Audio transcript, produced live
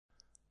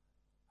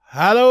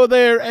Hello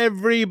there,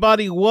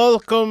 everybody.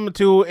 Welcome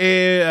to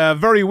a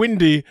very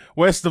windy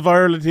west of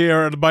Ireland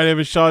here. My name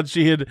is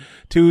Sheehan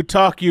to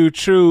talk you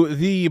through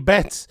the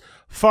bets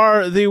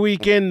for the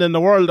weekend in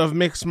the world of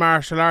mixed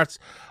martial arts.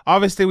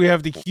 Obviously, we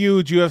have the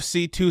huge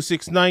UFC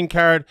 269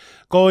 card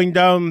going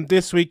down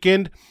this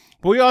weekend.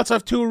 But we also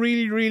have two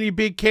really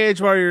big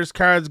Cage Warriors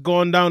cards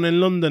going down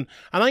in London.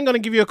 And I'm going to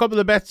give you a couple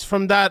of bets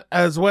from that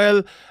as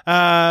well.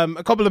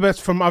 A couple of bets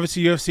from,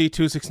 obviously, UFC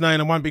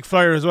 269 and one big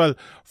flyer as well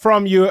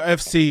from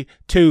UFC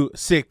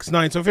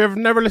 269. So if you've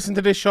never listened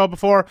to this show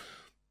before,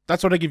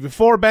 that's what I give you.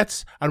 4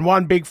 bets and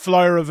one big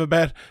flyer of a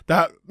bet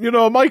that,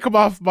 might come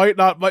off, might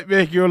not, might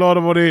make you a lot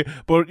of money,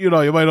 but, you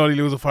might only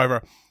lose a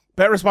fiver.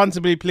 Bet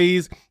responsibly,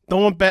 please.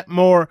 Don't bet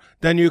more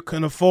than you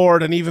can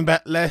afford and even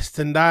bet less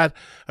than that.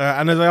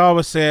 And as I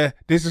always say,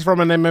 this is from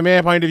an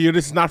MMA point of view.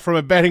 This is not from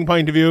a betting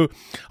point of view.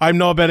 I'm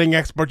no betting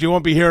expert. You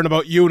won't be hearing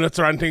about units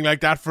or anything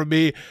like that from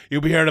me. You'll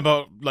be hearing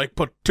about,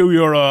 put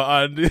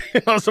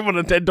 €2 on, someone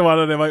on 10 to 1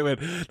 and they might win.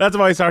 That's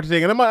what I started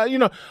thinking. And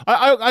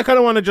I kind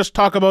of want to just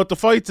talk about the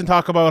fights and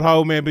talk about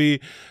how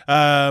maybe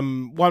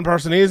one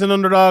person is an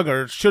underdog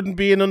or shouldn't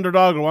be an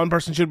underdog, or one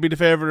person should be the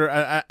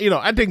favourite,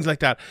 and things like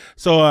that.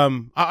 So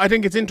I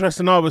think it's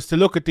interesting always to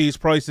look at these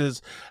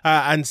prices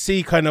and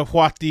see kind of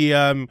what the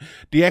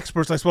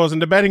experts, I suppose, in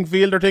the betting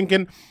field are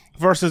thinking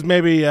versus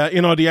maybe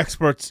the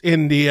experts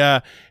in the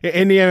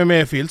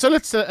MMA field. So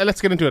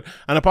let's get into it.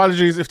 And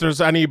apologies if there's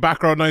any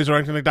background noise or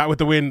anything like that with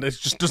the wind. It's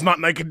just there's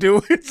nothing I can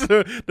do.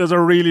 There's a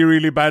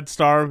really bad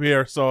storm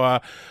here. So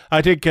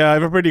I think I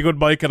have a pretty good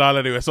mic and all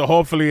anyway. So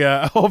hopefully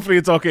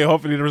it's okay.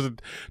 Hopefully there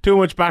isn't too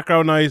much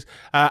background noise.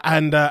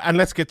 And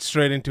let's get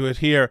straight into it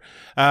here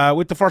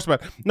with the first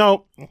bet.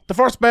 Now, the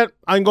first bet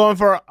I'm not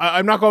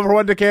going for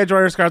one of the Cage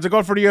Warriors cards. I'm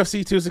going for the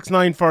UFC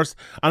 269 first,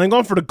 and I'm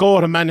going for the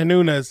GOAT, Amanda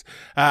Nunes,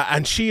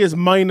 and she is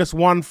minus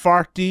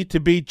 140 to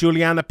beat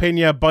Juliana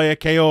Pena by a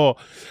KO.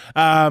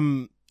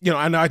 And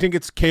I think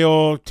it's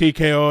KO,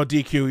 TKO,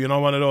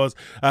 DQ, one of those.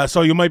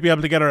 So you might be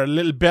able to get her a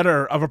little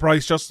better of a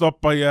price just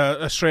up by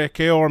a straight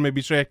KO or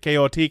maybe straight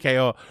KO,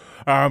 TKO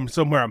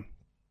somewhere.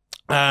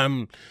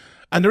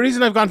 And the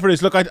reason I've gone for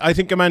this, look, I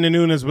think Amanda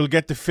Nunes will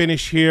get the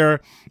finish here.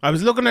 I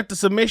was looking at the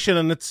submission,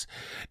 and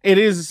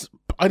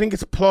I think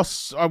it's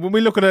plus, when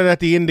we look at it at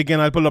the end again,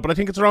 I'll pull it up, but I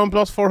think it's around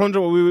plus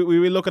 400. We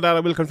will look at that, I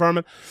will confirm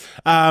it.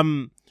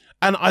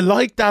 And I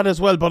like that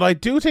as well, but I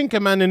do think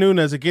Amanda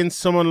Nunes against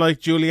someone like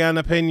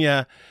Juliana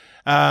Pena,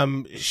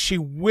 she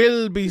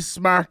will be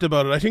smart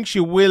about it. I think she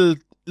will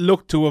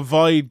look to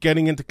avoid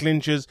getting into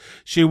clinches.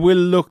 She will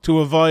look to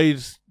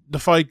avoid the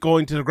fight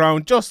going to the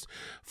ground just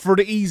for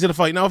the ease of the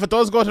fight. Now, if it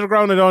does go to the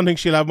ground, I don't think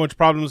she'll have much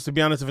problems, to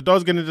be honest. If it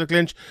does get into the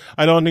clinch,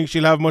 I don't think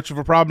she'll have much of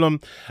a problem.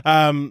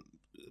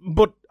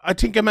 But I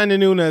think Amanda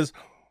Nunes,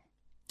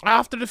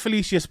 after the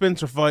Felicia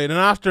Spencer fight and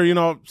after,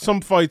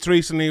 some fights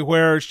recently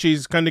where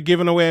she's kind of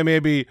given away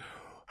maybe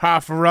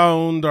half a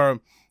round,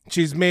 or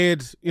she's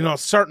made,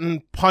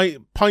 certain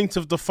points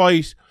of the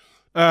fight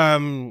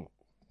not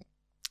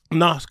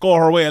go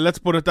her way, let's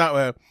put it that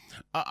way.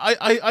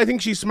 I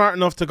think she's smart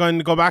enough to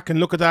kind of go back and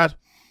look at that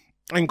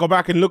and go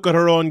back and look at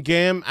her own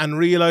game and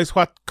realize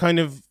what kind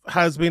of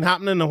has been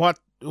happening and what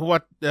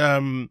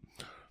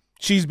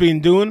she's been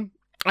doing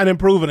and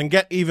improve it and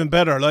get even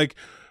better. Like,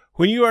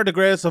 when you are the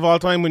greatest of all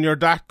time, when you're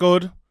that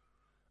good,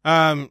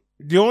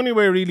 the only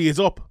way really is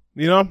up,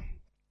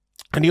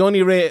 and the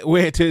only way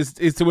is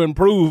to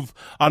improve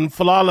on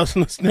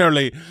flawlessness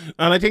nearly.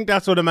 And I think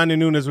that's what Amanda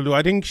Nunes will do.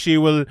 I think she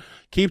will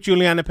keep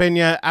Juliana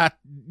Pena at,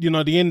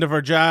 the end of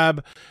her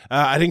jab.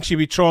 I think she'll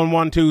be throwing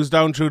 1-2s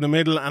down through the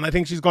middle. And I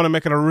think she's going to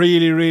make it a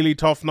really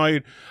tough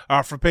night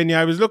for Pena.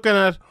 I was looking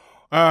at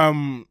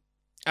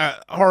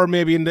her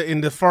maybe in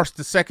the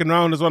second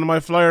round as one of my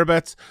flyer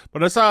bets.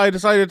 But I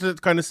decided to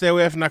kind of stay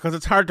away from that because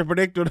it's hard to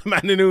predict with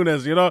Amanda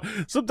Nunes,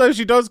 Sometimes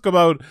she does come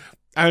out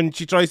and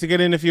she tries to get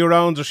in a few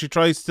rounds, or she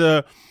tries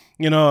to,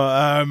 get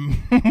a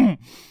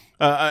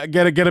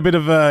bit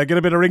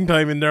of ring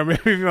time in there, maybe,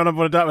 if you want to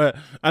put it that way.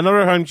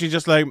 Another time she's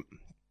just like,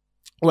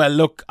 well,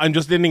 look, I'm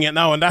just ending it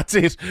now, and that's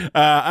it.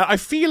 I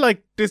feel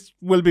like this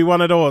will be one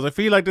of those. I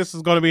feel like this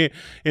is going to be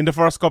in the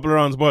first couple of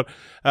rounds. But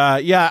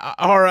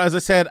or as I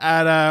said,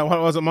 at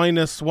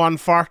minus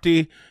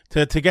 140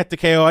 to get the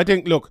KO. I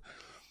think, look,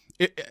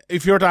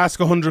 if you're to ask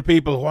 100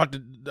 people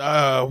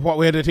what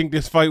way they think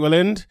this fight will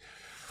end,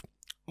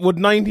 would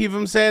 90 of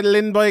them say it'll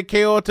end by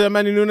KO to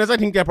Amanda Nunes? I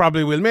think they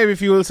probably will. Maybe a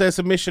few will say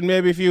submission.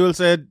 Maybe a few will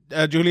say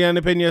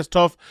Juliana Pena is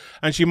tough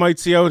and she might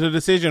see out a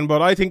decision.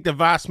 But I think the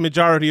vast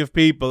majority of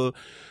people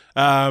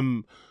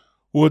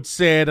would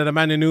say that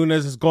Amanda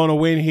Nunes is going to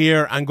win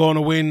here and going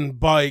to win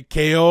by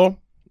KO.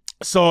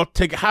 So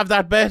to have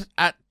that bet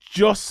at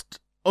just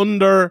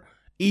under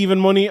even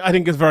money, I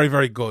think is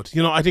very good.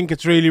 I think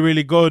it's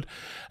really good.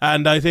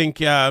 And I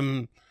think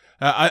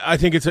I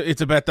think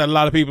it's a bet that a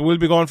lot of people will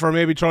be going for,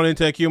 maybe thrown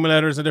into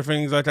accumulators and different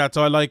things like that.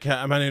 So I like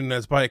Amanda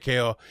Nunes by a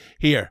KO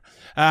here.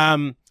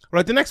 Right,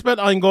 the next bet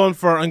I'm going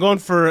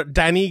for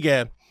Dan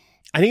Ige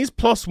and he's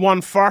plus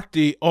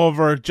 140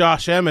 over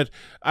Josh Emmett.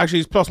 Actually,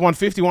 he's plus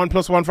 151,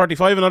 plus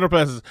 145 in other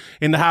places.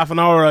 In the half an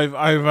hour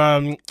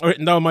I've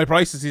written down my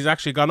prices, he's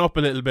actually gone up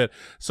a little bit.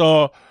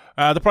 So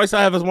the price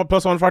I have is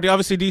plus 140.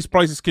 Obviously, these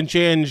prices can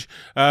change.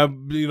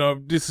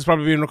 This is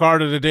probably being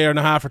recorded a day and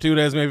a half or 2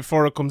 days maybe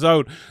before it comes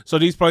out. So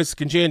these prices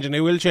can change, and they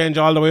will change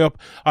all the way up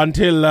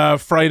until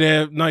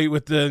Friday night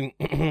with the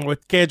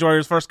with Cage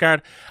Warriors first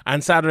card,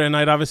 and Saturday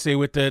night obviously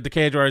with the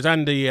Cage Warriors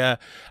and the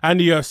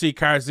UFC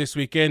cards this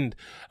weekend.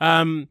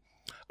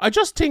 I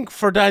just think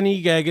for Dan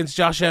Ige against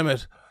Josh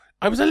Emmett,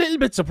 I was a little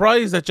bit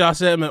surprised that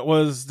Josh Emmett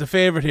was the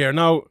favourite here.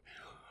 Now,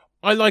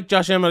 I like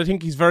Josh Emmett. I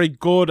think he's very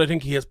good. I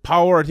think he has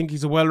power. I think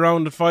he's a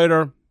well-rounded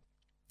fighter.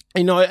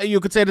 You know,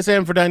 you could say the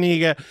same for Dan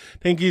Ige. I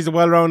think he's a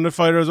well-rounded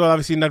fighter as well.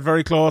 I've seen that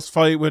very close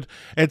fight with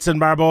Edson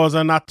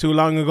Barboza not too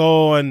long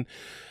ago, and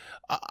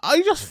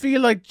I just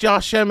feel like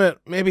Josh Emmett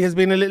maybe has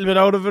been a little bit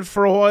out of it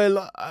for a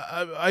while.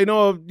 I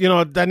know,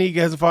 Dan Ige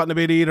hasn't fought in a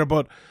bit either,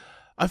 but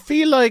I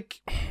feel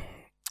like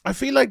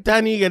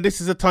Dan Ige,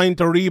 this is a time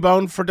to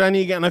rebound for Dan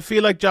Ige, and I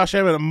feel like Josh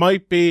Emmett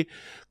might be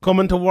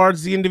coming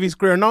towards the end of his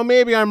career. Now,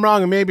 maybe I'm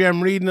wrong, and maybe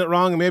I'm reading it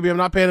wrong, and maybe I'm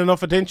not paying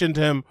enough attention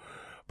to him,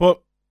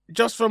 but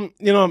just from,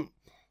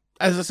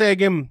 as I say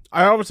again,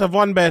 I always have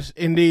one bet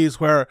in these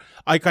where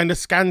I kind of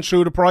scan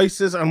through the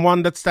prices and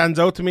one that stands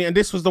out to me, and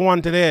this was the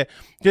one today.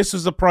 This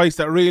was the price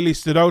that really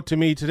stood out to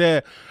me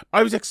today.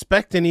 I was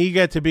expecting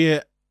Ige to be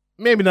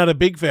maybe not a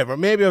big favourite.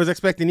 Maybe I was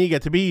expecting Ige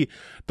to be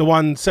the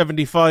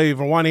 175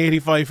 or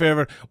 185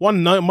 favourite.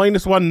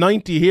 Minus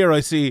 190 here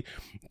I see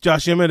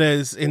Josh Emmett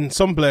is in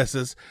some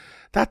places.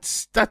 That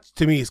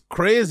to me is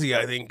crazy,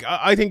 I think.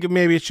 I think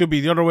maybe it should be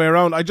the other way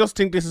around. I just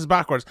think this is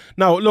backwards.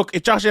 Now, look,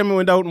 if Josh Emmett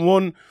went out and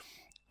won,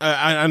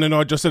 and I know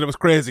I just said it was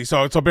crazy,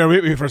 so bear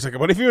with me for a second.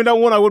 But if he went out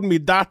and won, I wouldn't be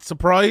that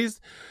surprised.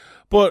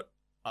 But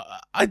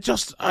I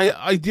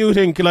do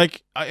think,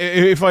 like,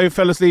 if I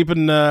fell asleep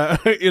and,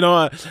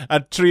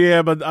 at 3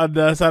 a.m.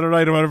 on Saturday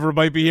night or whatever it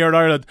might be here in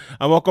Ireland,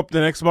 I woke up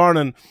the next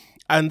morning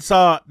and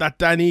saw that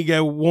Dan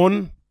Ige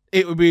won,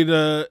 it would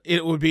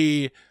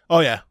be, oh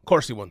yeah, of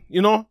course he won,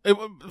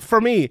 for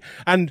me.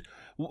 And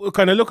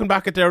kind of looking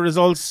back at their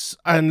results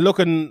and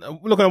looking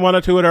at one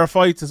or two of their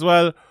fights as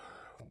well,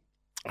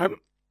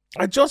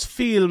 I just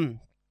feel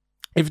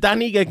if Dan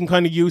Ige can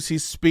kind of use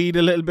his speed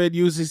a little bit,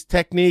 use his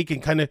technique,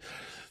 and kind of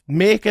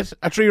make it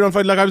a 3-round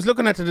fight. Like, I was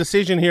looking at the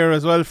decision here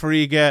as well for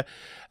Ige,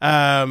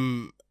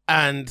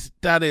 and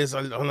that is,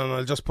 hold on,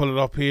 I'll just pull it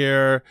up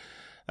here.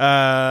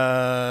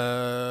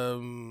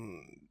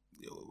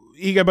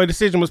 Ige by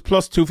decision was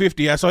plus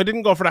 250. Yeah, so I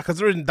didn't go for that because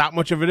there isn't that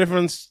much of a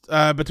difference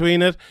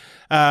between it.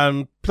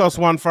 Plus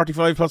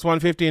 145, plus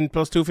 150, and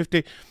plus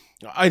 250.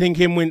 I think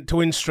him to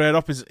win straight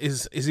up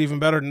is even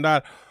better than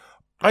that.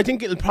 I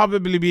think it'll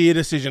probably be a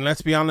decision,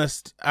 let's be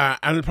honest,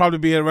 and it'll probably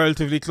be a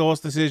relatively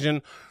close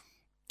decision.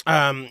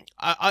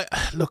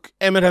 Look,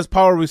 Emmett has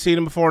power. We've seen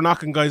him before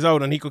knocking guys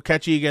out, and he could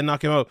catch Ige and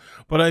knock him out.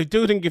 But I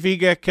do think if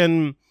Ige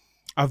can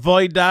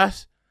avoid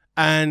that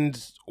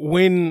and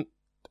win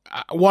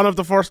one of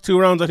the first 2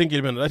 rounds, I think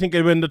he'll win it. I think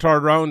he'll win the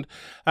 3rd round,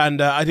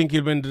 and I think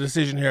he'll win the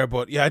decision here.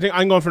 But yeah, I think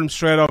I'm going for him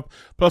straight up.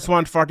 Plus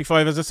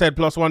 145, as I said,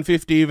 plus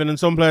 150 even in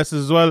some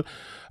places as well.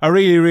 A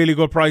really, really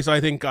good price,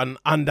 I think, on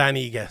Dan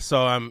Ige.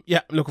 So,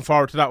 yeah, looking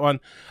forward to that one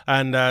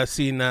and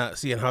seeing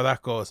how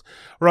that goes.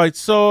 Right,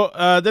 so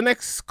the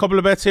next couple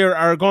of bets here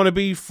are going to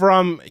be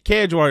from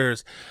Cage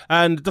Warriors.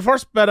 And the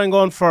first bet I'm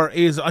going for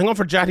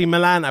Jati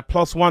Milan at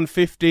plus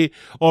 150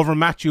 over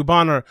Matthew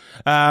Bonner.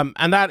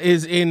 And that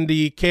is in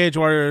the Cage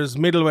Warriors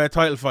middleweight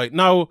title fight.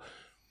 Now,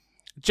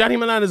 Jati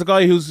Milan is a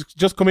guy who's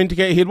just come into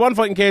Cage. He had one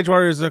fight in Cage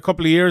Warriors a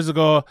couple of years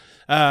ago,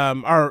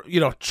 or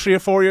 3 or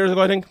 4 years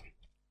ago, I think.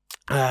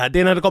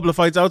 Then had a couple of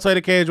fights outside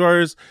of Cage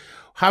Warriors.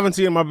 Haven't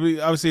seen him,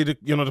 obviously, the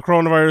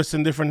coronavirus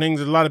and different things.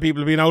 A lot of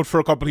people have been out for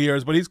a couple of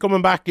years, but he's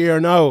coming back here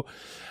now.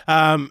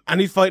 And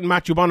he's fighting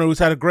Matthew Bonner, who's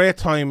had a great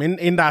time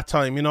in that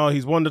time.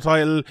 He's won the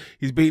title.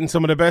 He's beaten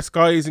some of the best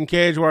guys in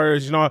Cage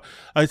Warriors.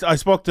 I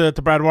spoke to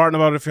Brad Wharton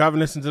about it. If you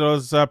haven't listened to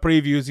those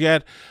previews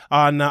yet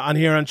on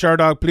here on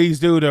Sherdog, please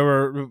do.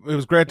 It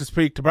was great to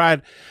speak to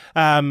Brad.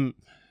 But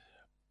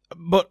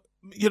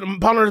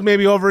Bonner's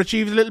maybe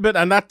overachieved a little bit,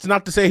 and that's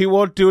not to say he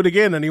won't do it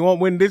again and he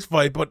won't win this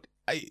fight, but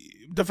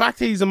the fact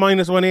that he's a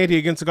minus 180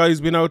 against a guy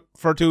who's been out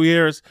for 2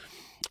 years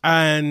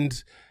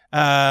and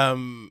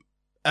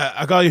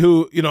a guy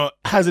who,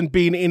 hasn't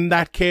been in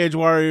that Cage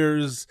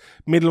Warriors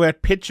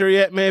middleweight picture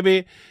yet,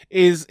 maybe,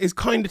 is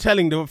kind of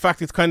telling the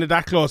fact it's kind of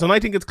that close. And I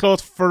think it's close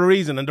for a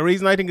reason. And the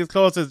reason I think it's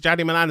close is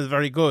Jati Milan is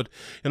very good.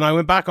 I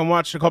went back and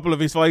watched a couple of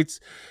his fights.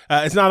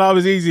 It's not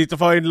always easy to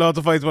find loads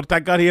of fights, but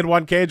thank God he had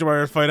one Cage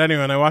Warriors fight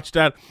anyway, and I watched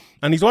that.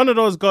 And he's one of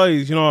those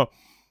guys,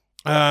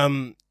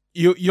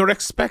 you're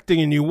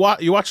expecting, and you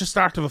watch the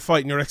start of a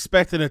fight, and you're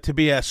expecting it to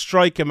be a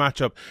striking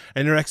matchup,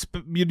 and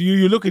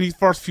you look at his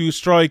first few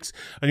strikes,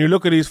 and you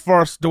look at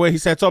the way he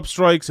sets up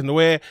strikes, and the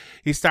way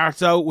he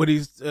starts out with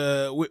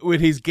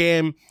his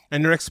game,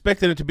 and you're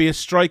expecting it to be a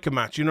striking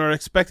match. You're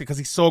expecting, because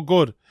he's so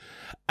good.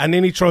 And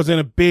then he throws in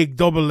a big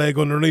double leg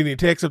underneath. He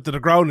takes up to the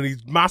ground, and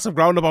he's massive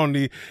ground and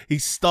pound. He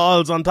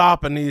stalls on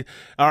top, and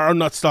or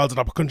not stalls on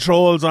top, but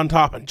controls on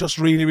top, and just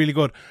really, really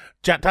good.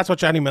 That's what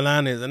Johnny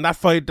Milan is. And that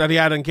fight that he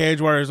had in Cage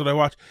Warriors that I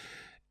watched,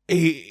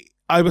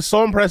 I was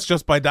so impressed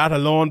just by that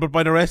alone, but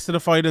by the rest of the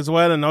fight as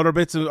well, and other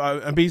bits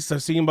and pieces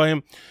I've seen by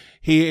him.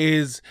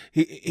 He's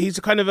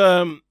a kind of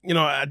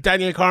a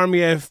Daniel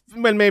Cormier,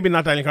 well, maybe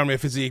not Daniel Cormier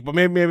physique, but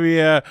maybe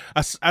a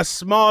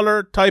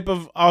smaller type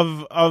of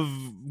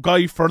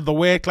guy for the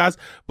weight class,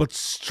 but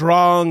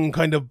strong,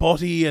 kind of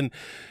butty, and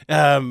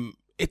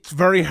it's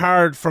very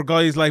hard for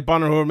guys like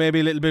Bonner, who are maybe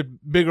a little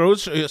bit bigger,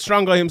 who's a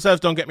strong guy himself,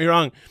 don't get me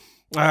wrong,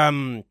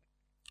 to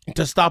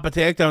stop a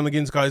takedown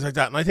against guys like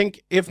that. And I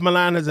think if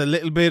Milan has a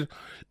little bit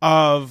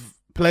of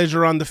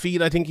pleasure on the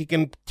feet, I think he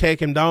can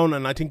take him down,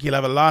 and I think he'll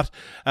have a lot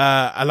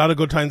of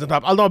good times on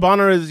top. Although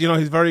Bonner is,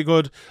 he's very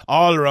good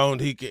all around.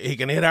 He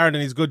can hit hard,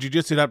 and he's good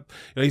jiu-jitsu. That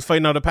he's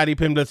fighting out of Paddy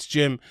Pimblett's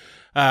gym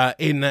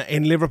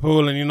in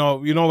Liverpool, and you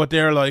know what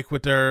they're like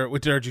with their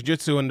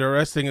jiu-jitsu and their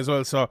wrestling as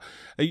well. So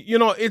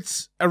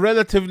it's a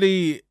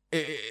relatively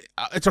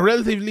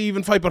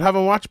even fight. But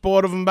having watched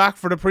both of them back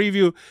for the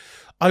preview,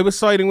 I was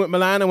siding with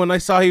Milan, and when I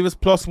saw he was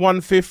plus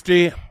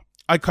 150,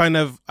 I kind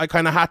of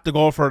had to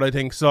go for it, I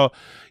think. So,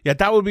 yeah,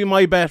 that would be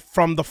my bet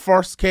from the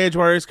first Cage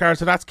Warriors card.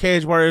 So that's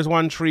Cage Warriors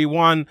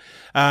 131.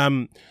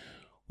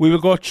 We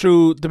will go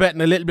through the betting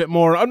a little bit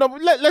more. Oh, no,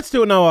 let's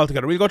do it now all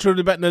together. We'll go through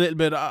the betting a little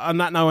bit on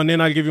that now, and then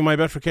I'll give you my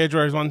bet for Cage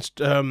Warriors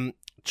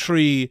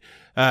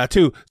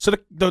 132. So,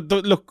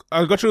 look,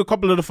 I'll go through a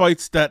couple of the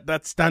fights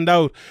that stand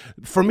out.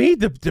 For me,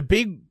 the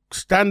big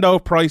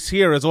standout price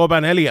here is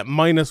Oban Elliott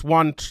minus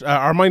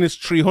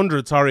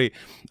 300,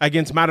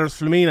 against Matters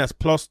Flaminas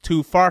plus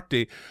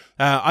 240.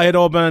 I had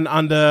Oban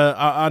on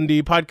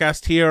the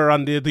podcast here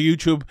on the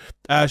YouTube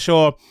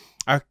show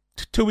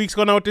 2 weeks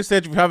ago now. At this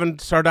stage, if you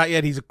haven't heard that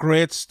yet, he's a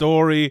great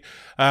story.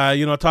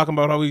 Talking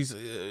about how he's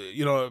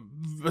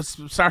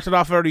started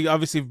off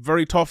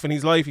very tough in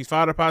his life. His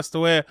father passed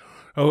away,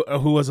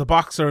 who was a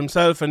boxer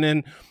himself, and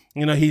then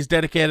he's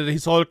dedicated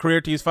his whole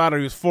career to his father.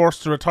 He was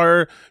forced to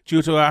retire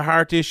due to a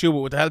heart issue,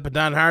 but with the help of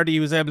Dan Hardy, he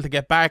was able to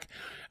get back.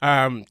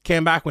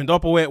 Came back, went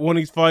up a weight, won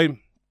his fight,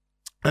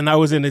 and now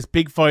was in this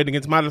big fight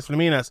against Matters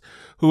Flaminas,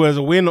 who has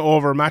a win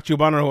over Matthew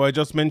Bonner, who I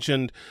just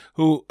mentioned,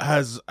 who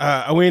has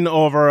a win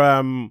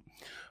over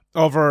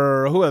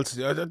who else?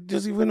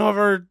 Does he win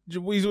over? He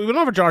went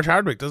over George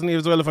Hardwick, doesn't he,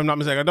 as well, if I'm not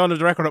mistaken? I don't have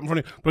the record up in front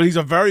of me, but he's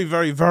a very,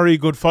 very, very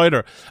good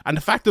fighter. And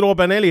the fact that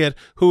Oban Elliott,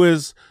 who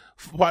is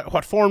what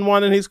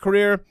 4-1 in his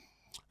career,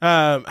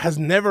 has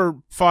never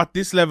fought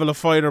this level of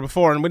fighter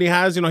before, and when he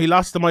has, he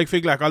lost to Mike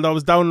Figlak, although it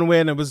was down and away,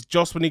 and it was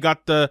just when he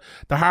got the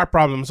heart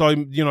problem. So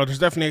there's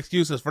definitely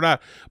excuses for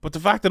that. But the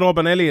fact that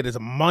Oban Elliott is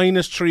a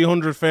minus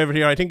 300 favorite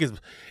here, I think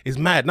is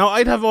mad. Now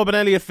I'd have Oban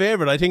Elliott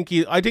favorite. I think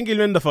he'll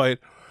win the fight.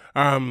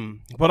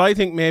 But I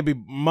think maybe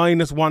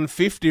minus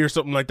 150 or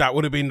something like that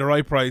would have been the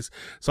right price.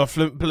 So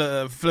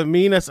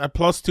Flaminas at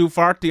plus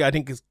 240, I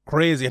think is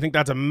crazy. I think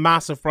that's a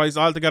massive price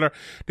altogether.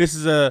 This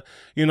is a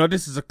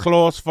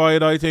close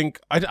fight. I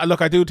think.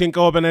 I do think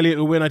Oban Elliott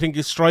will win. I think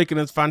his striking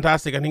is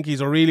fantastic. I think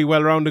he's a really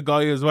well-rounded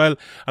guy as well,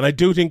 and I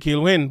do think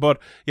he'll win. But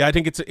yeah, I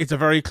think it's a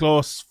very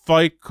close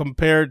fight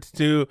compared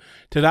to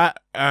that,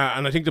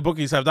 and I think the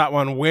bookies have that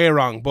one way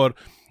wrong. But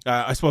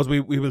I suppose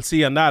we will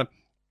see on that.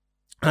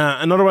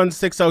 Another one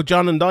sticks out,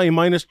 John and Dye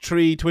minus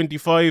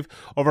 325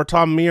 over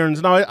Tom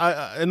Mearns. Now,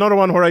 another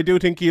one where I do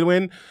think he'll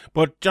win,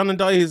 but John and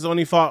Dye has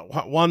only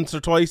fought once or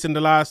twice in the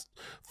last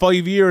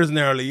 5 years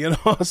nearly,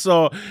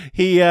 so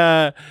he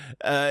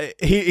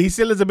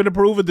still has a bit of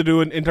proving to do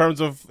in terms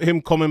of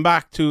him coming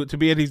back to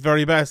be at his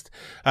very best.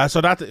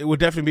 So that would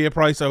definitely be a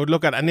price I would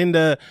look at. And in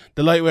the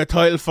lightweight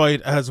title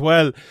fight as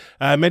well,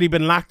 Mehdi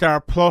Ben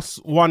Lakhtar plus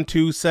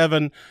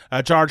 127,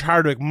 George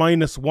Hardwick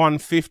minus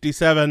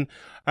 157.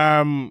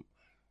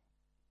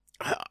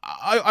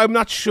 I'm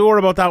not sure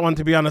about that one,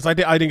 to be honest. I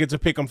think it's a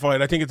pick 'em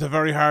fight. I think it's a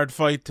very hard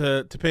fight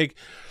to pick.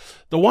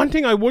 The one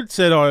thing I would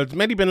say, though, is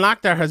Mehdi Ben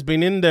Lakhtar has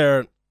been in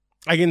there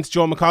against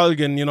Joe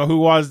McColgan, who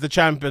was the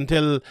champ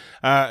until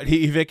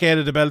he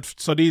vacated the belt,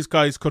 so these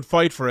guys could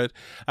fight for it.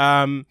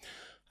 And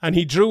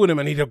he drew with him,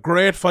 and he had a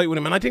great fight with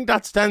him. And I think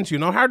that stands.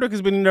 Hardwick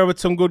has been in there with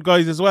some good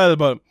guys as well,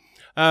 but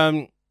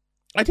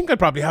I think I'd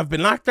probably have Ben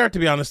Lakhtar, to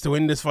be honest, to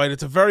win this fight.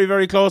 It's a very,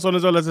 very close one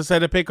as well. As I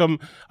said, I pick him.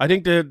 I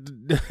think the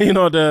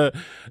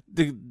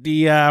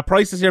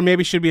prices here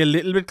maybe should be a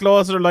little bit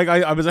closer. Like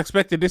I was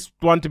expecting this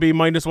one to be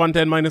minus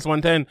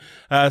 110.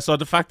 So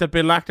the fact that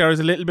Ben Lakhtar is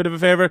a little bit of a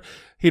favourite,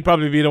 he'd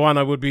probably be the one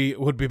I would be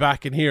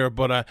back in here.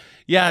 But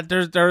yeah,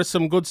 there is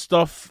some good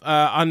stuff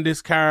on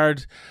this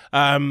card.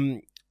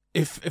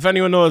 if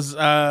anyone knows,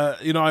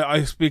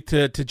 I speak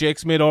to Jake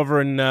Smith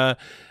over in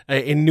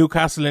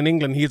Newcastle in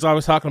England. He's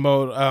always talking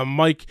about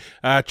Mike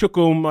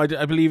Chukum,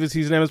 I believe is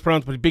his name is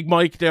pronounced, but Big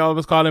Mike they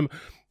always call him.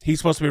 He's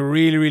supposed to be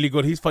really, really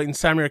good. He's fighting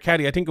Samir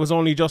Kaddi. I think it was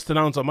only just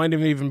announced. It might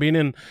have even been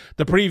in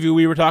the preview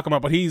we were talking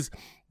about, but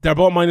they're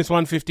both minus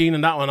 115 in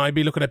that one. I'd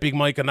be looking at Big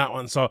Mike in that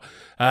one. So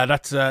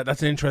that's an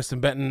interesting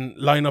betting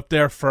lineup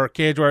there for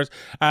Cage Warriors.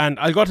 And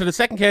I'll go to the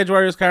second Cage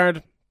Warriors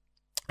card.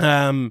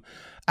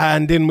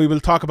 And then we will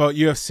talk about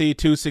UFC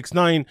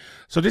 269.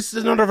 So this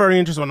is another very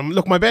interesting one.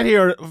 Look, my bet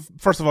here,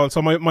 first of all,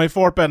 so my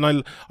fourth bet,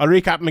 and I'll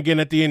recap them again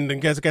at the end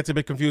in case it gets a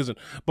bit confusing.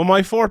 But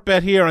my fourth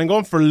bet here, I'm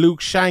going for Luke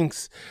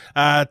Shanks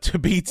to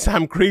beat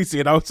Sam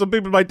Creasy. Now, some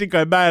people might think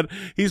I'm mad.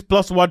 He's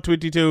plus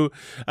 122.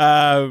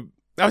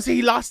 Obviously,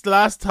 he lost the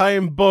last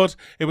time, but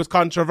it was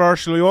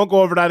controversial. We won't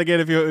go over that again.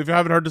 If you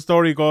haven't heard the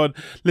story, go and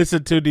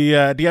listen to the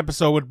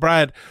episode with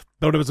Brad.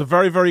 Though it was a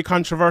very, very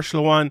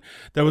controversial one.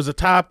 There was a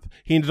tap.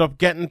 He ended up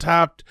getting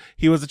tapped.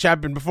 He was the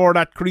champion. Before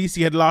that,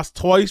 Creasy had lost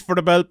twice for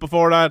the belt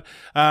before that.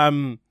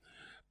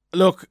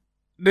 Look,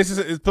 this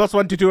is plus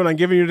 122, and I'm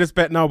giving you this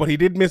bet now, but he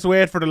did miss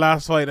weight for the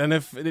last fight. And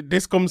if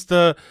this comes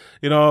to,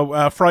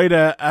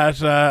 Friday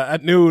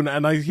at noon,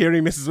 and I hear he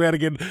misses weight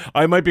again,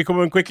 I might be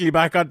coming quickly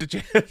back on to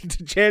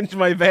change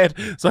my bet.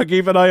 So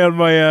keep an eye on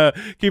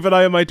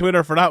my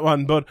Twitter for that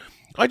one. But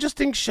I just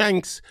think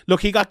Shanks,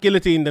 look, he got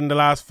guillotined in the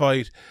last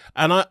fight,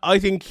 and I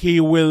think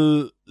he'll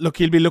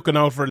be looking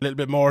out for a little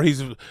bit more.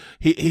 He's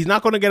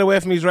not going to get away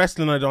from his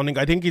wrestling, I don't think.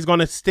 I think he's going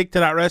to stick to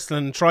that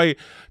wrestling and try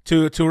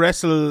to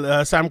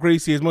wrestle Sam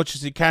Creasy as much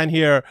as he can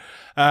here.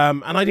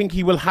 And I think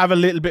he will have a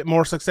little bit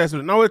more success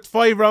with it. Now, it's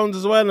 5 rounds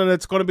as well, and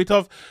it's going to be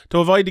tough to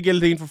avoid the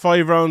guillotine for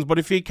 5 rounds, but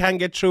if he can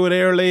get through it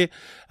early,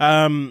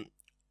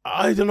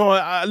 I don't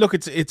know. Look,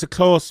 it's a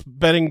close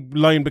betting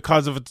line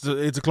because of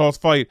it's a close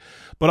fight,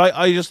 but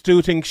I just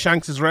do think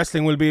Shanks'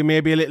 wrestling will be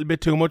maybe a little bit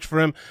too much for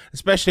him,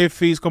 especially if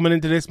he's coming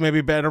into this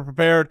maybe better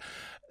prepared,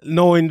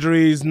 no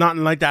injuries,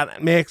 nothing like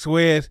that, makes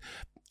weight,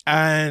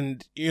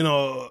 and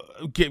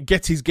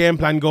gets his game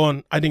plan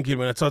going. I think he'll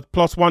win it. So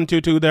plus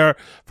 122 there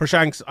for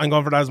Shanks. I'm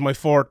going for that as my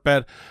fourth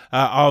bet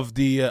of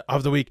the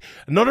week.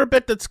 Another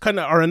bet that's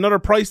another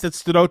price that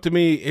stood out to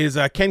me is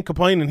Ken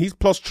Kapainen. He's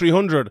plus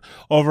 300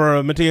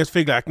 over Matthias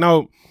Figlak.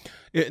 Now,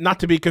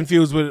 not to be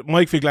confused with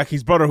Mike Figlak,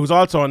 his brother, who's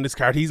also on this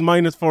card. He's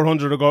minus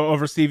 400 to go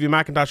over Stevie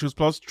McIntosh, who's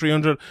plus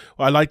 300.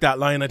 Well, I like that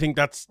line. I think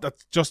that's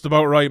just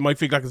about right. Mike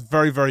Figlak is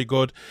very, very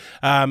good.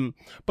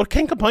 But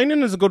Ken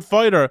Kapainen is a good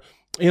fighter.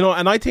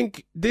 And I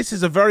think this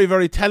is a very,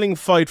 very telling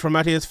fight for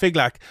Matthias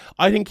Figlak.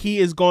 I think he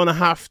is going to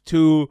have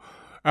to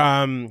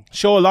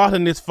show a lot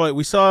in this fight.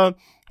 We saw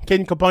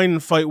Ken Kapainen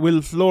fight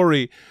Will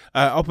Fleury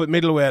up at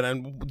middleweight,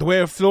 and the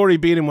way Fleury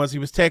beat him was he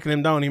was taking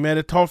him down. He made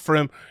it tough for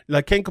him.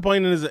 Like, Ken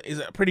Kapainen is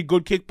a pretty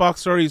good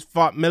kickboxer. He's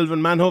fought Melvin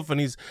Manhoef, and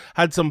he's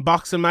had some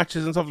boxing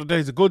matches and stuff like that.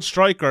 He's a good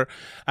striker.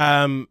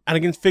 And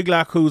against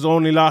Figlak, whose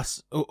only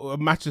loss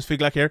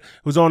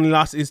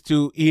is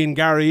to Ian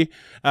Gary.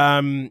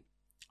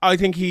 I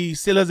think he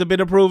still has a bit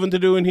of proving to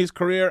do in his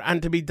career,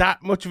 and to be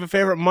that much of a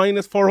favourite,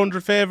 minus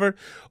 400 favourite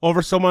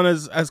over someone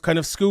as kind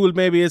of schooled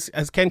maybe as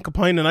Ken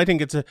Kapainen, I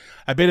think it's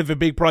a bit of a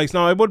big price.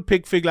 Now, I would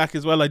pick Figlak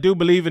as well. I do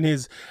believe in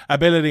his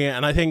ability,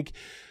 and I think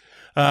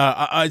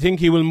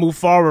he will move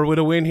forward with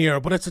a win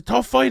here. But it's a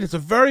tough fight. It's a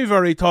very,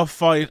 very tough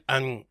fight,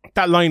 and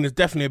that line is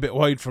definitely a bit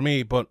wide for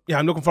me. But yeah,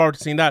 I'm looking forward to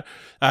seeing that.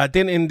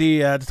 Then in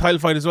the title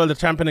fight as well, the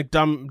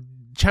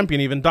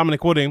champion even,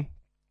 Dominic Wooding.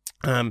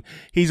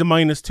 He's a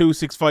minus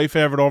 265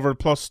 favourite over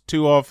plus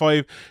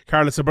 205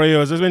 Carlos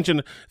Abreu. As I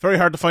mentioned, very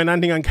hard to find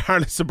anything on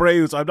Carlos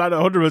Abreu, so I'm not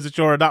 100%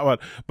 sure of that one.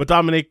 But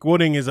Dominic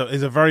Wooding is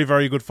a very,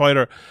 very good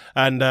fighter,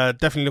 and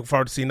definitely looking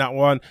forward to seeing that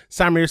one.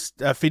 Samir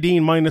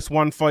Fidin minus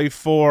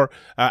 154,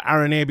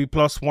 Aaron Abbey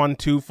plus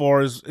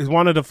 124 is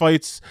one of the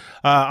fights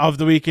of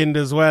the weekend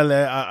as well.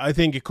 I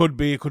think it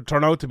could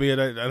turn out to be,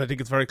 and I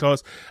think it's very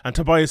close. And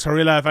Tobias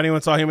Harila, if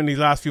anyone saw him in these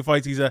last few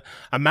fights, he's a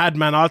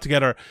madman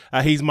altogether.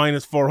 He's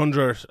minus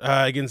 400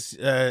 against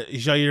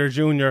Jair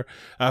Jr.,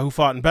 who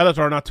fought in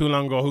Bellator not too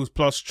long ago, who's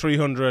plus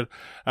 300.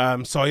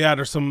 So yeah,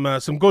 there's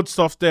some good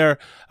stuff there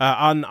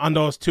on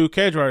those two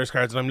Cage Warriors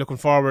cards, and I'm looking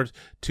forward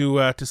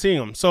to seeing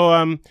them.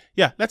 So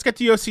yeah, let's get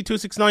to UFC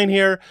 269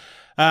 here.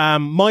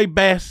 My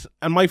bet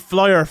and my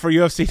flyer for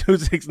UFC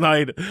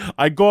 269,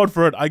 I'm going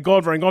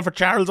for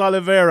Charles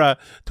Oliveira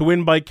to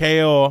win by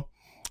KO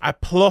at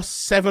plus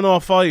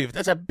 705.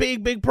 That's a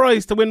big, big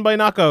price to win by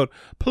knockout.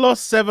 Plus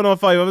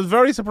 705. I was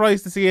very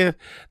surprised to see it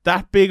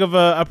that big of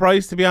a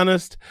price, to be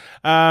honest.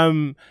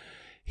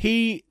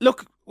 We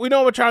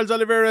know what Charles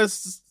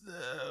Oliveira's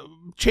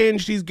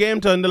changed his game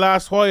to in the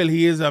last while.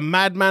 He is a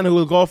madman who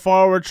will go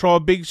forward, throw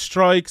big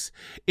strikes.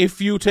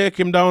 If you take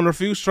him down or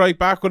if you strike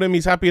back with him,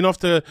 he's happy enough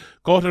to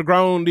go to the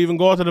ground, even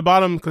go to the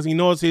bottom, because he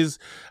knows his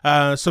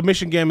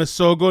submission game is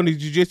so good, his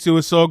jiu-jitsu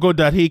is so good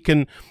that he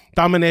can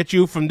dominate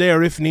you from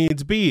there if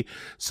needs be.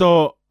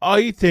 So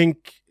I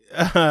think,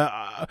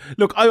 I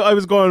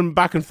was going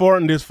back and forth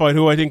in this fight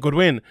who I think would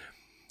win.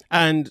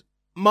 And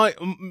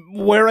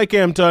where I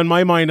came to in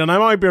my mind, and I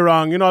might be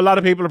wrong, you know, a lot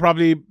of people are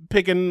probably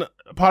picking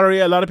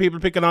Poirier, a lot of people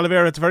picking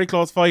Oliveira. It's a very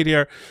close fight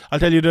here. I'll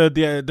tell you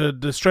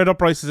the straight up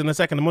prices in a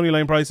second, the money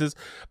line prices.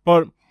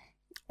 But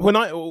when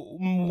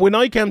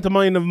I came to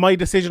mind of my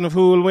decision of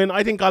who will win,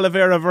 I think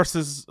Oliveira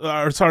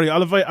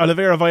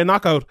via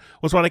knockout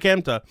was what I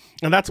came to,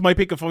 and that's my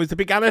pick if I was to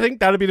pick. And I think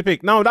that'll be the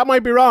pick. Now that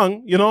might be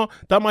wrong, you know,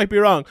 that might be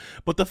wrong,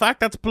 but the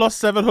fact that's plus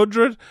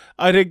 700,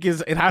 I think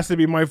it has to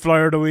be my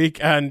flyer of the week.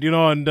 And you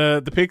know, and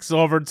the picks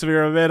over in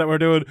Severe MMA that we're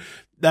doing,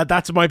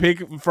 that's my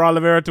pick for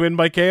Oliveira to win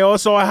by KO.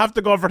 So I have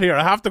to go for it here.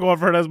 I have to go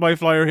for it as my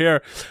flyer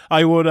here.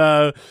 I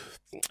would.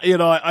 You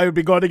know, I would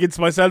be going against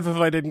myself if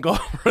I didn't go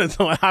for it,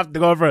 so I have to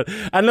go for it.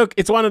 And look,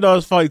 it's one of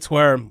those fights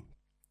where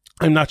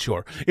I'm not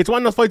sure. It's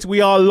one of those fights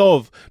we all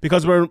love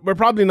because we're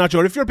probably not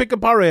sure. If you're picking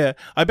Poirier,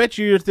 I bet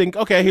you think,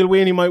 okay, he'll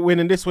win, he might win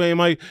in this way, he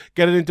might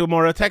get it into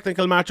a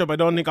technical matchup. I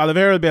don't think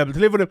Oliveira will be able to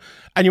live with him,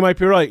 and you might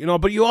be right, you know.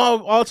 But you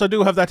all also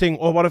do have that thing,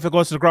 oh, what if it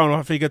goes to the ground? What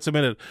if he gets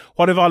submitted?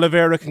 What if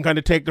Oliveira can kind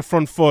of take the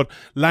front foot,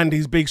 land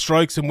these big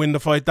strikes and win the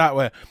fight that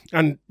way?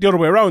 And the other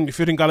way around, if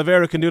you think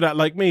Oliveira can do that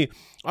like me,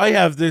 I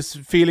have this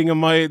feeling in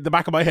the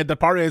back of my head that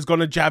Poirier is going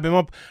to jab him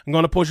up and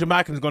going to push him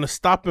back and is going to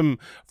stop him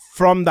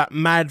from that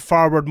mad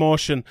forward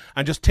motion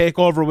and just take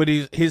over with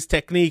his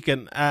technique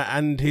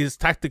and his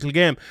tactical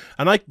game.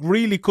 And I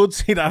really could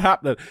see that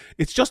happening.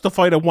 It's just a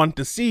fight I want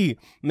to see,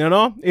 you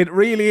know? It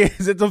really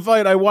is. It's a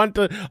fight I want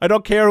to. I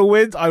don't care who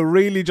wins. I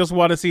really just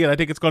want to see it. I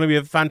think it's going to be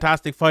a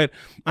fantastic fight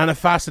and a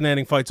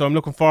fascinating fight. So I'm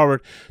looking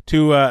forward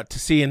to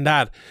seeing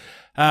that.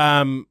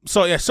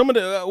 So yeah, some of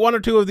the one or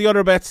two of the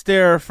other bets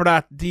there for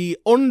that. The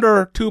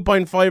under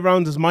 2.5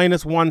 rounds is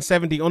minus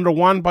 170. Under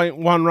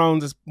 1.1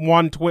 rounds is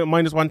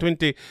minus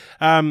 120.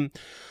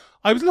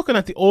 I was looking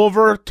at the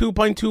over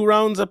 2.2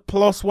 rounds at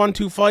plus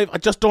 125. I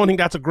just don't think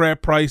that's a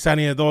great price,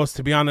 any of those,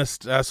 to be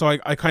honest. So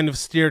I kind of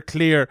steer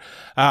clear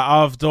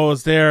of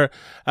those there.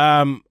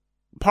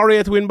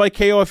 Poirier to win by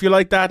KO, if you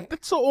like that.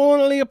 That's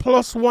only a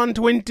plus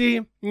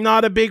 120.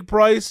 Not a big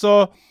price,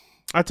 so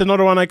that's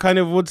another one I kind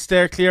of would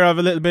steer clear of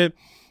a little bit.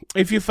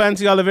 If you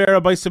fancy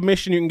Oliveira by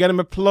submission, you can get him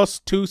at plus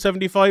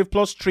 275,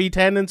 plus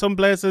 310 in some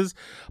places.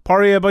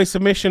 Poirier by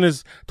submission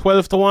is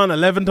 12 to 1,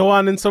 11 to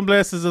 1 in some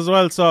places as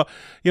well. So,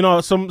 you know,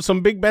 some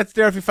big bets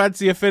there if you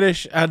fancy a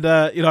finish. And,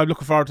 you know, I'm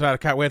looking forward to that. I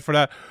can't wait for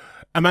that.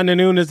 Amanda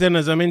Nunes then,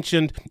 as I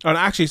mentioned, or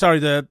actually, sorry,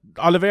 the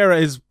Oliveira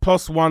is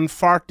plus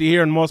 140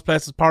 here in most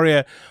places.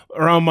 Poirier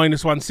around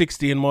minus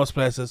 160 in most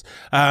places.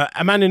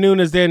 Amanda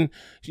Nunes then,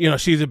 you know,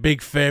 she's a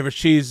big favourite.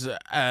 She's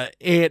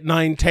 8,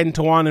 9, 10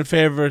 to 1 in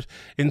favourite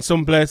in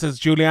some places.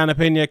 Juliana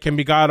Pena can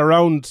be got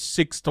around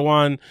 6 to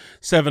 1,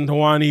 7 to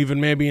 1 even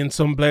maybe in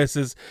some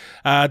places.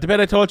 The bet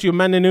I told you,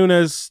 Amanda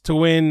Nunes to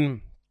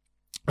win.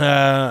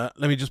 Let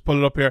me just pull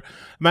it up here.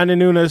 Amanda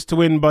Nunes to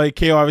win by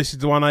KO, obviously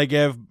the one I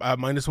gave,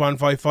 minus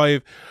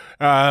 155.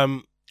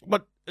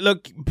 But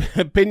look,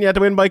 Pena to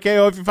win by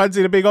KO, if you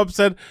fancy the big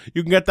upset,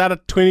 you can get that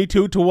at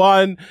 22 to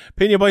 1.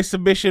 Pena by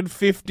submission,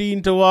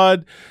 15 to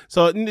 1.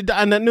 So,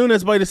 and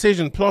Nunes by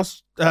decision,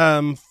 plus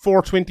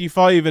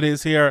 425 it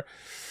is here.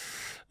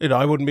 You know,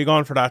 I wouldn't be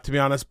going for that, to be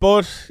honest.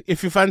 But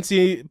if you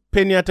fancy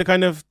Pena to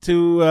kind of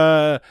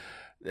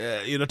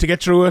you know, to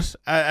get through it,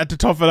 to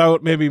tough it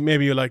out, maybe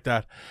you like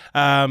that.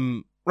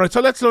 Right,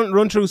 so let's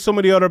run through some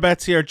of the other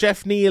bets here.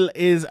 Jeff Neal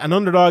is an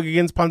underdog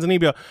against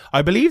Ponzinibbio.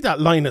 I believe that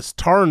line has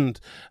turned.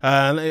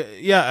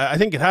 Yeah, I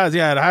think it has.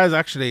 Yeah, it has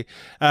actually.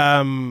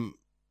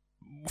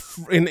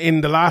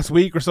 In the last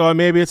week or so,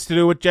 maybe it's to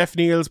do with Jeff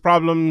Neal's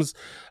problems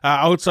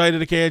outside of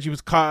the cage. He was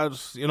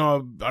caught, you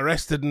know,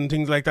 arrested and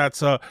things like that.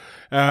 So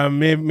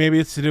maybe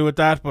it's to do with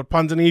that. But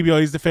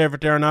Ponzinibbio is the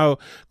favourite there now.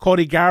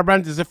 Cody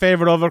Garbrandt is a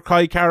favourite over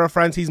Kai Kara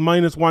France. He's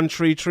minus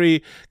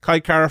 133.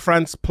 Kai Kara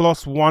France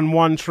plus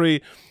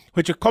 113.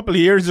 Which a couple of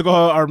years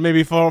ago, or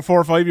maybe 4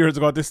 or 5 years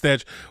ago at this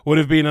stage, would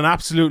have been an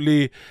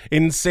absolutely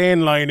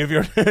insane line if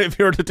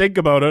you're to think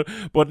about it.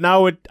 But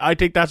now I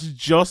think that's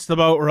just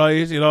about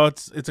right. You know,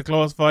 it's a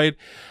close fight.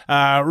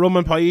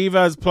 Roman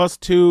Paiva is plus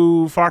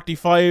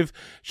 245.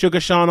 Sugar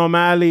Sean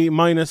O'Malley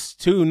minus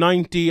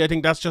 290. I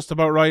think that's just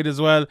about right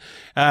as well.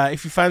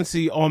 If you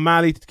fancy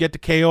O'Malley to get the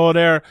KO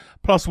there,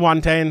 plus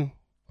 110.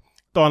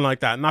 Don't like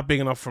that. Not big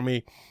enough for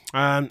me.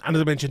 And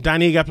as I mentioned,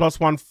 Daniga plus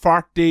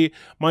 140,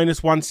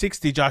 minus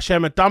 160. Josh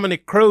Emmett,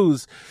 Dominic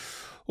Cruz.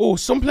 Oh,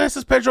 some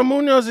places Pedro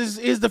Munoz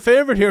is the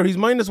favourite here. He's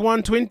minus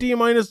 120,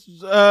 minus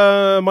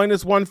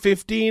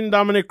 115.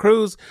 Dominic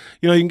Cruz,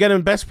 you know, you can get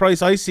him best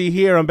price I see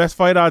here on best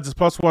fight odds is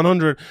plus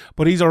 100,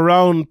 but he's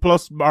around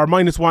plus or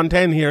minus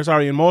 110 here.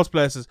 Sorry, in most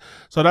places.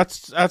 So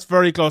that's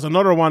very close.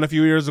 Another one a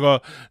few years ago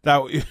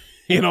that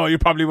you know you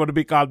probably would have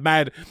been called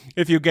mad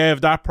if you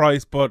gave that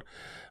price, but.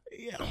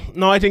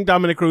 No, I think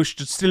Dominic Cruz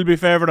should still be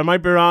favoured. I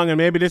might be wrong, and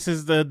maybe this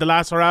is the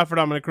last hurrah for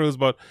Dominic Cruz,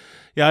 but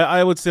yeah,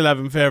 I would still have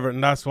him favoured,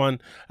 and that's one.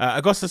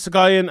 Augustus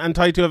Sagayan and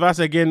Taito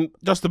Avasa, again,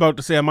 just about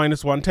to say a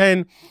minus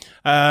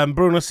 110.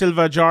 Bruno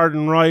Silva,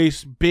 Jordan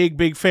Wright,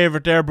 big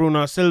favourite there,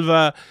 Bruno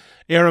Silva.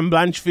 Aaron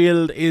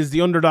Blanchfield is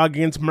the underdog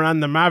against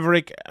Miranda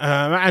Maverick.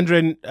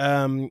 Andre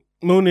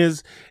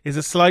Muniz is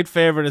a slight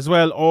favourite as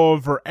well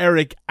over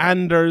Eric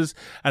Anders,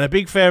 and a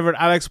big favourite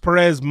Alex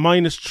Perez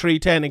minus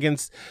 310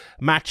 against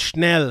Matt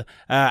Schnell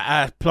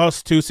at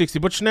plus 260.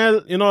 But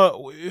Schnell, you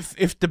know,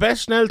 if the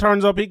best Schnell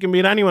turns up, he can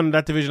beat anyone in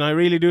that division. I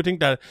really do think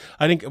that.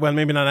 I think, well,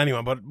 maybe not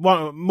anyone, but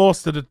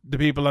most of the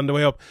people on the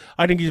way up.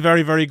 I think he's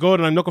very, very good,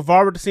 and I'm looking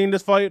forward to seeing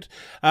this fight.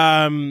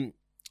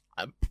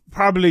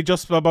 Probably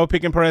just about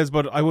picking Perez,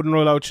 but I wouldn't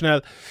rule out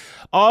Schnell.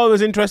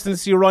 Always interesting to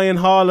see Ryan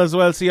Hall as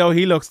well, see how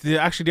he looks.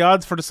 Actually, the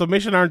odds for the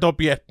submission aren't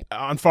up yet,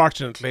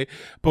 unfortunately,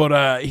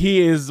 but he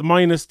is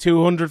minus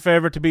 200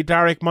 favourite to beat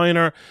Derek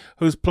Minor,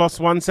 who's plus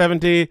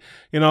 170.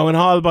 You know, when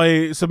Hall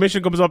by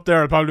submission comes up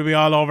there, I'll probably be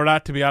all over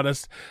that, to be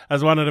honest,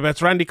 as one of the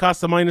bets. Randy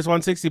Costa minus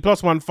 160,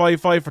 plus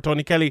 155 for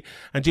Tony Kelly,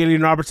 and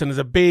Jillian Robertson is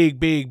a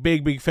big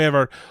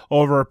favourite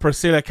over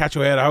Priscilla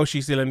Cachoeira, how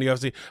she's still in the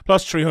UFC,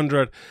 plus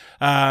 300.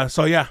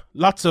 So yeah,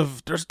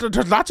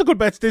 there's lots of good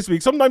bets this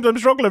week. Sometimes I'm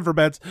struggling for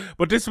bets,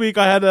 but this week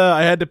I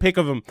had the pick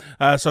of them.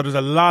 So there's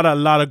a lot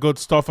of good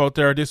stuff out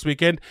there this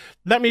weekend.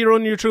 Let me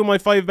run you through my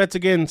 5 bets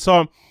again.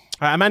 So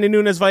Amanda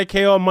Nunes via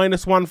KO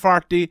minus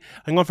 140.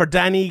 I'm going for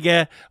Dan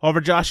Ige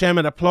over Josh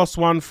Emmett at plus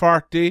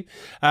 140.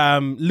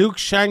 Luke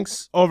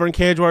Shanks over in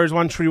Cage Warriors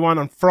 131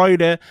 on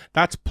Friday.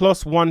 That's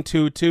plus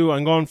 122.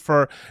 I'm going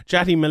for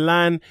Jati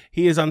Milan.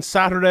 He is on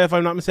Saturday, if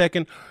I'm not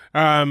mistaken.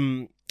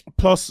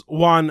 Plus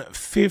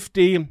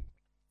 150.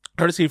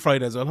 Courtesy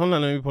Friday as well. Hold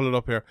on, let me pull it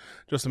up here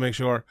just to make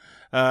sure.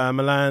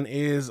 Milan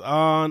is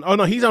on. Oh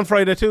no, he's on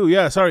Friday too.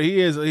 Yeah, sorry, he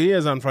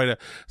is on Friday.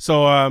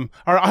 So or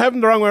I have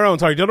them the wrong way around.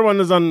 Sorry, the other one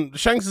is on.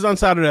 Shanks is on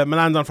Saturday.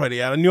 Milan's on Friday.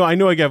 Yeah, I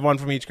knew I gave one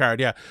from each card.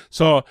 Yeah.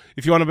 So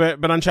if you want to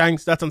bet on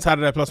Shanks, that's on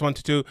Saturday plus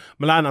 122.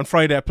 Milan on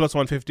Friday plus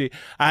 150.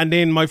 And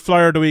then my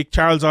flyer of the week,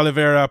 Charles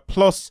Oliveira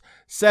plus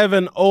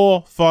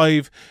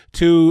 705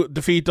 to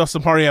defeat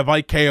Dustin Poirier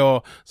by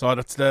KO. So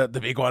that's the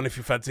big one if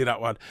you fancy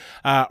that one.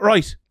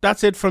 Right,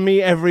 that's it from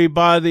me,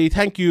 everybody.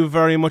 Thank you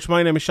very much.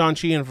 My name is Sean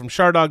Sheehan from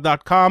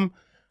Sherdog.com.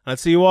 I'll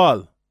see you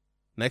all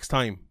next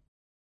time.